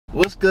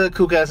What's good,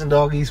 cool cats and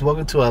doggies?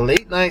 Welcome to a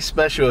late night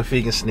special of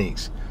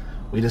FiqNSneaks.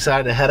 We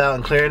decided to head out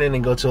in Clarendon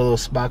and go to a little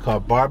spot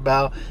called Bar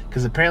Bao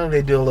because apparently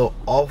they do a little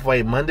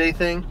off-white Monday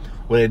thing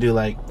where they do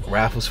like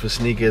raffles for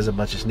sneakers. A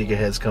bunch of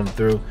sneakerheads come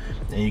through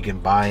and you can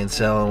buy and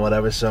sell and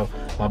whatever. So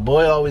my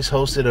boy always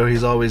hosted, or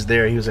he's always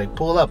there. He was like,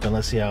 pull up and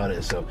let's see how it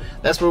is. So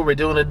that's what we're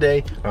doing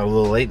today, our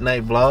little late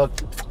night vlog.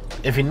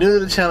 If you're new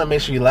to the channel, make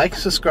sure you like,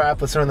 subscribe,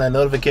 plus turn on that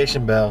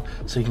notification bell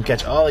so you can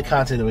catch all the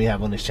content that we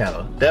have on this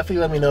channel. Definitely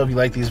let me know if you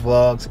like these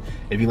vlogs,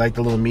 if you like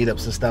the little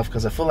meetups and stuff,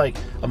 because I feel like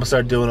I'm going to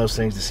start doing those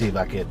things to see if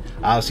I can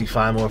obviously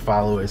find more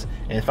followers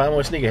and find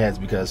more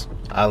sneakerheads, because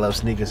I love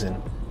sneakers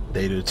and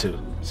they do too.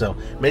 So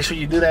make sure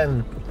you do that,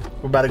 and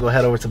we're about to go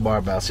head over to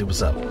Bar Bao, see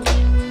what's up.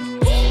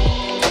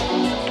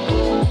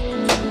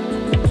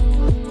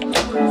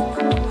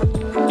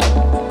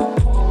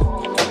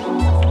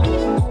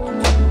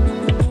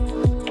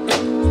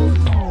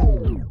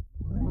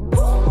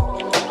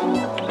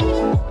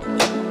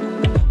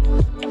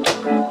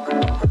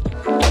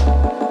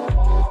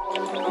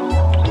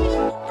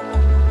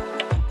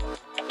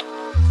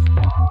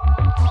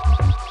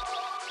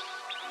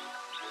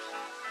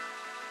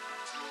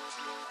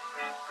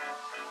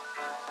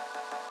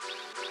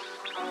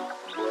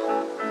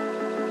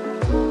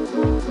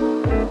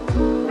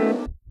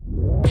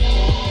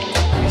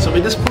 So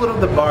we just pulled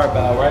up the Bar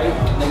Bao, right?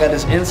 And they got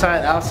this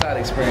inside-outside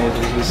experience,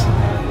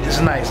 which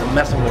is nice. I'm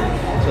messing with it.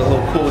 It's a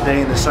little cool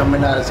day in the summer,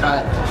 not as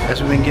hot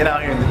as we can get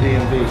out here in the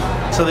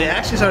DMV. So they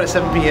actually start at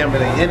 7 p.m.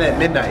 and they end at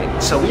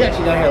midnight. So we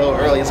actually got here a little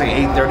early. It's like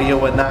 8:30 or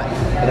whatnot.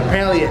 And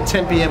apparently at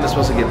 10 p.m. it's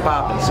supposed to get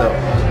popping. So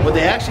what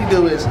they actually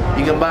do is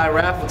you can buy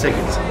raffle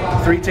tickets.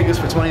 3 tickets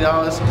for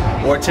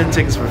 $20 or 10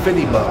 tickets for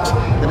 $50.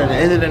 Then at the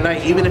end of the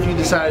night, even if you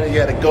decide you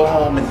gotta go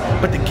home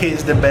and put the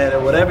kids to bed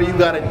or whatever you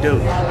gotta do,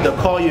 they'll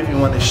call you if you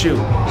want to shoot.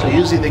 So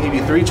usually they give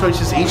you 3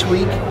 choices each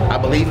week. I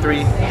believe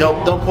 3.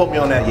 Don't quote me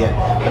on that yet.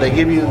 But they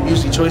give you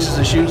usually choices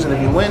of shoes, and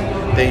if you win,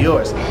 they're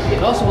yours.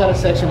 They've also got a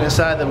section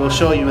inside that we'll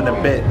show you in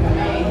a bit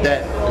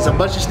that is a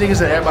bunch of sneakers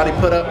that everybody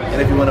put up,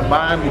 and if you want to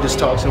buy them, you just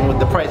talk to them with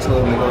the price, a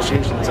little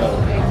negotiation.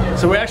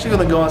 So we're actually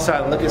going to go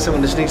inside and look at some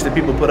of the sneakers that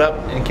people put up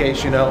in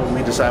case, you know,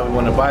 we decide we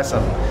want to buy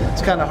something.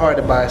 It's kind of hard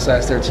to buy a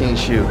size 13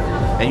 shoe,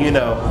 and you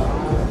know,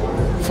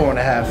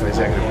 4.5 for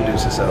executive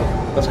producer. So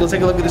let's go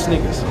take a look at the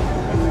sneakers.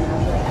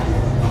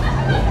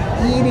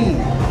 Edie.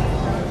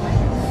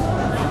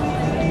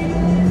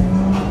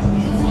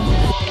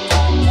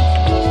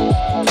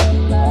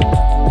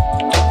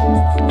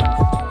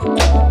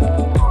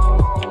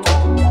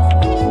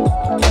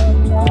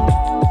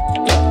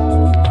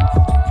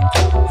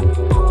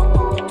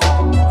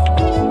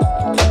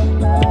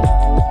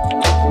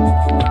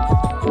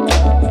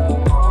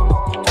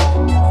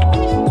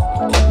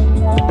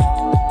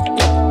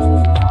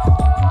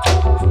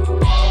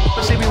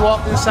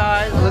 Walked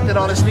inside, looked at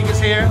all the sneakers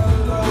here.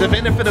 The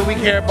vendor for the week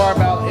here at Bar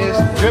Bao is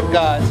Drip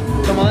Gods.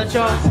 I'm gonna let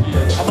y'all,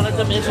 I'm gonna let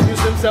them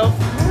introduce themselves.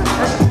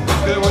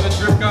 What's good, we're the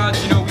Drip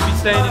Gods. You know, we be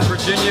staying in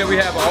Virginia.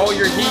 We have all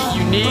your heat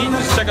you need.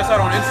 Just check us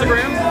out on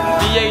Instagram.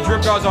 DA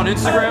Drip Gods on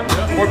Instagram.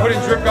 Or put in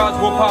Drip Gods,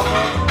 we'll pop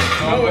up.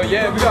 But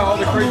yeah, we got all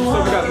the crazy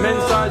stuff. We got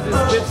men's sizes,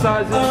 kid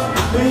sizes.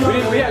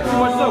 We had too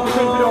much stuff. We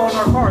couldn't fit it all in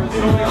our cars. It's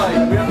only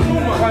like, we have too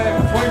much. Probably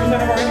like 20%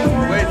 of our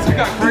inventory. We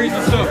got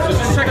crazy stuff. So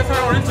just check us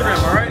out on Instagram,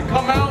 alright?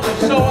 Come out and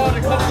show out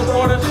and come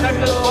support us. Check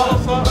us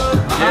out.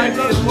 Yeah.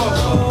 As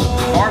well.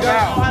 Bar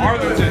Bao,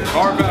 Arlington,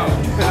 Bar Bao.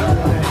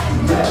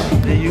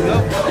 There you go.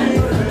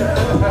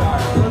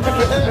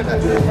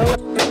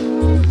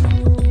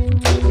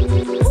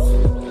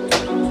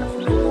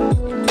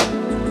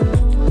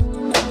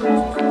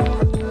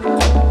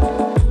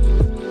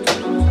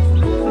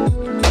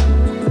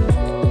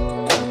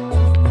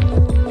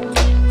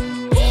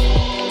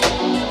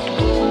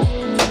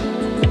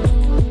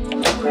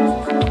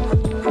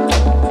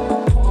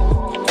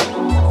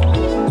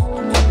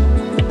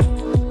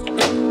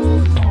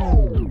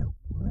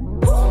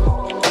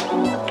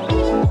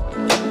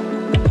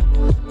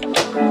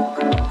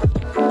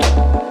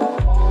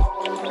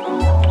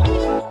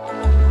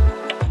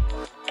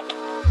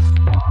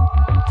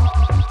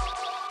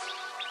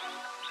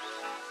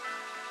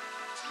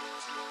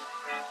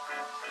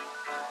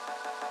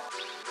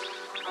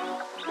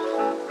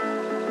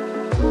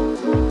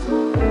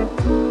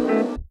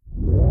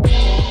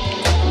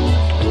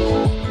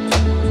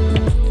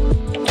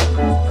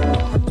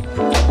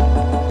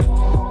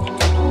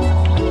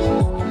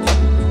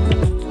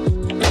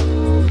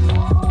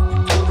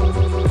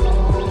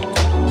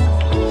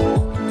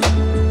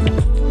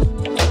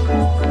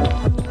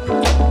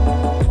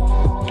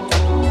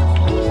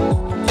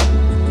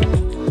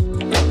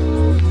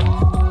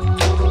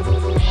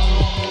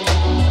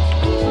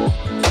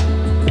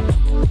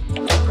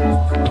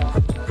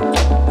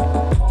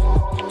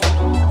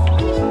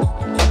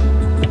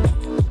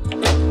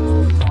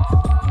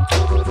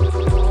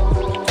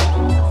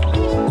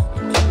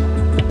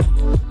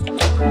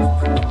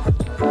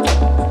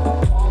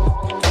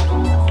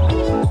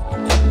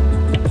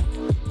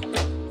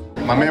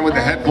 My man with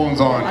the headphones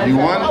on. You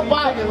won? I'm gonna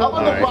buy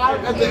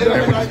it at the end of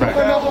the night.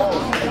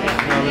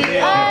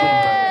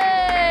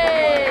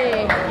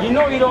 You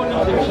know you don't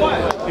need to.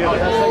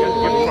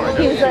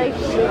 He was like,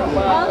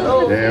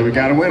 Yeah, we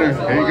got a winner.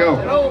 There you go.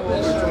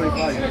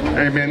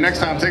 Hey man, next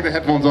time take the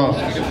headphones off.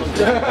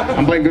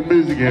 I'm playing good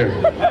music here.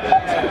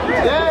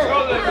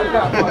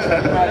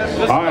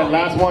 All right,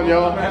 last one,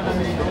 y'all.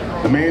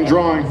 The main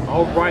drawing.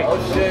 All right.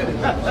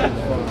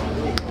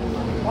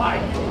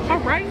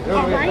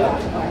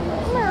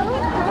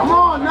 Come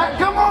on now,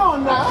 come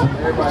on now.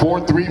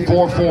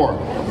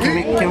 4344.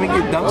 Can we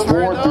get dunks?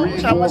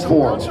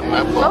 4344.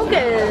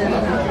 Logan.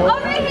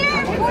 Over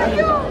here.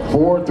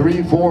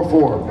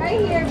 4344. Right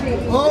here,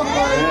 baby.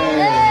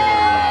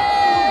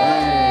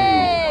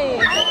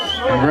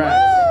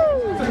 Congrats.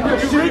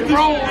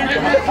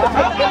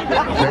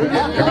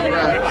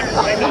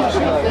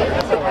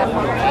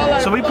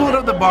 So we pulled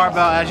up the Bar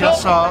Bao, as y'all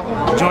saw,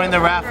 joined the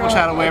raffle,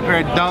 tried to wear a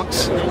pair of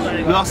dunks.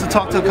 We also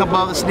talked to a couple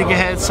other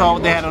sneakerheads, saw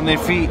what they had on their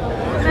feet.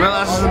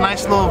 Realized it's a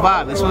nice little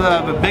vibe. This will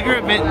have a bigger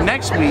event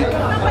next week,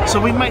 so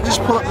we might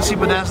just pull up to see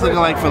what that's looking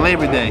like for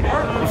Labor Day.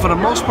 But for the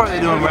most part, they're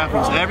doing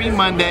raffles every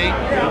Monday,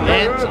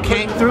 and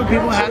came through,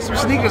 people had some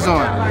sneakers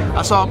on.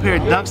 I saw a pair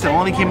of dunks that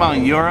only came out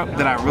in Europe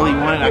that I really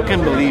wanted. I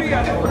couldn't believe it.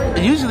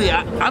 And usually,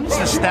 I'm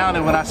just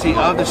astounded when I see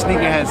other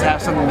sneakerheads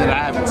have something that I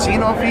haven't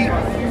seen on feet,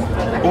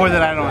 or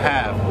that I don't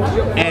have.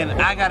 And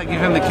I gotta give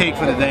him the cake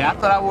for the day. I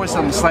thought I wore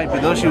something slight,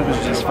 but those shoes was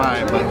just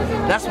fine. But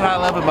that's what I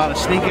love about a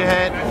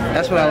sneakerhead.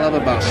 That's what I love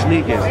about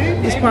sneakers.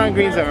 These pine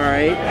greens are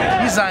alright.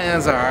 These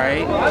Zions are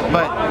alright.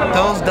 But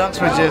those dunks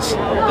were just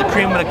the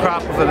cream of the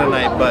crop for the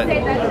night. But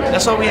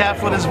that's all we have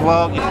for this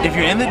vlog. If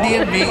you're in the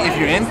DMV, if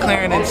you're in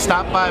Clarendon,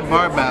 stop by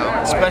Bar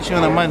Bao, especially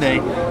on a Monday,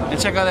 and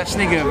check out that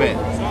sneaker event.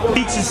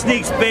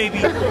 FiqNSneaks,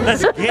 baby.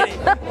 Let's get it.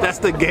 That's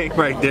the gang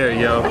right there,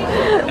 yo.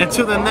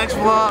 Until the next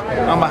vlog,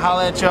 I'ma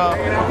holla at y'all.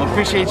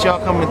 Appreciate y'all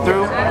coming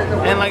through.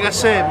 And like I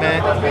said,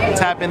 man,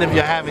 tap in if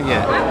you haven't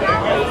yet.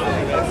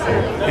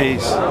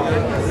 Peace.